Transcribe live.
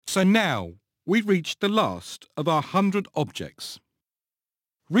So now we've reached the last of our 100 objects.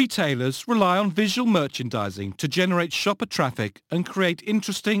 Retailers rely on visual merchandising to generate shopper traffic and create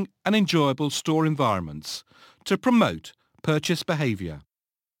interesting and enjoyable store environments to promote purchase behaviour.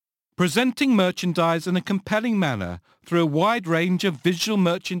 Presenting merchandise in a compelling manner through a wide range of visual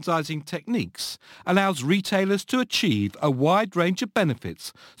merchandising techniques allows retailers to achieve a wide range of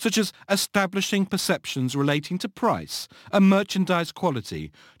benefits, such as establishing perceptions relating to price and merchandise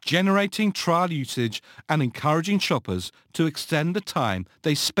quality, generating trial usage and encouraging shoppers to extend the time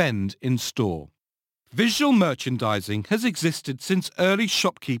they spend in store. Visual merchandising has existed since early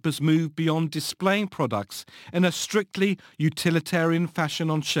shopkeepers moved beyond displaying products in a strictly utilitarian fashion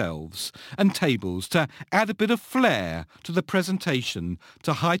on shelves and tables to add a bit of flair to the presentation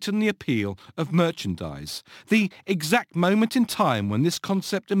to heighten the appeal of merchandise. The exact moment in time when this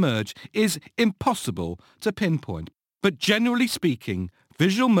concept emerged is impossible to pinpoint, but generally speaking,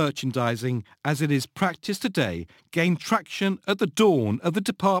 visual merchandising, as it is practiced today, gained traction at the dawn of the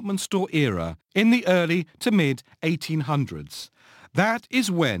department store era in the early to mid-1800s. That is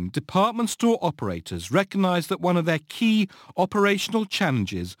when department store operators recognized that one of their key operational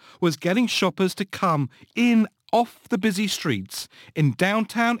challenges was getting shoppers to come in off the busy streets in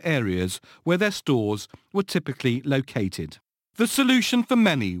downtown areas where their stores were typically located. The solution for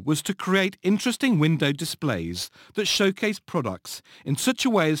many was to create interesting window displays that showcase products in such a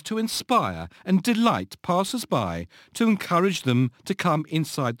way as to inspire and delight passers-by to encourage them to come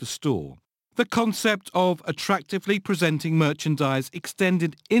inside the store. The concept of attractively presenting merchandise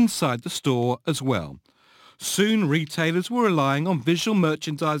extended inside the store as well. Soon retailers were relying on visual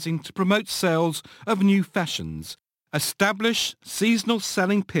merchandising to promote sales of new fashions, establish seasonal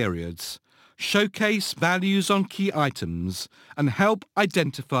selling periods, showcase values on key items, and help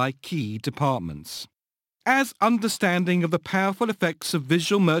identify key departments. As understanding of the powerful effects of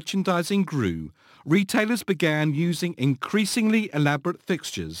visual merchandising grew, retailers began using increasingly elaborate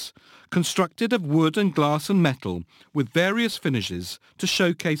fixtures, constructed of wood and glass and metal, with various finishes to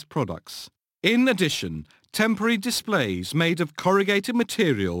showcase products. In addition, temporary displays made of corrugated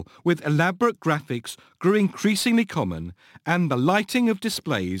material with elaborate graphics grew increasingly common, and the lighting of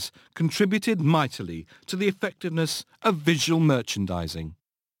displays contributed mightily to the effectiveness of visual merchandising.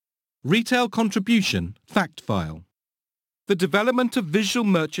 Retail contribution fact file. The development of visual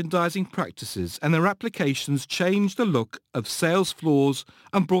merchandising practices and their applications changed the look of sales floors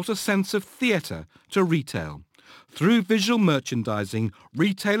and brought a sense of theatre to retail. Through visual merchandising,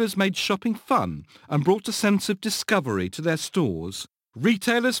 retailers made shopping fun and brought a sense of discovery to their stores.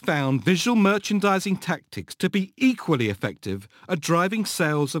 Retailers found visual merchandising tactics to be equally effective at driving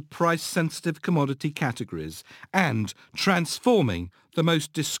sales of price-sensitive commodity categories and transforming the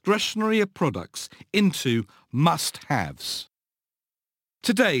most discretionary of products into must-haves.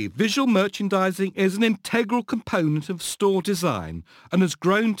 Today, visual merchandising is an integral component of store design and has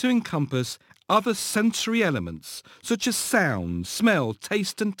grown to encompass other sensory elements such as sound, smell,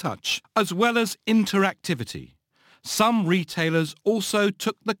 taste and touch, as well as interactivity. Some retailers also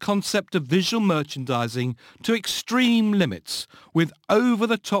took the concept of visual merchandising to extreme limits with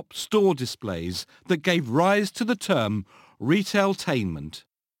over-the-top store displays that gave rise to the term retailtainment.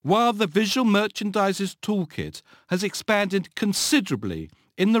 While the visual merchandiser's toolkit has expanded considerably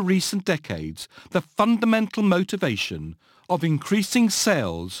in the recent decades, the fundamental motivation of increasing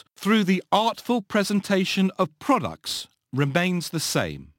sales through the artful presentation of products remains the same.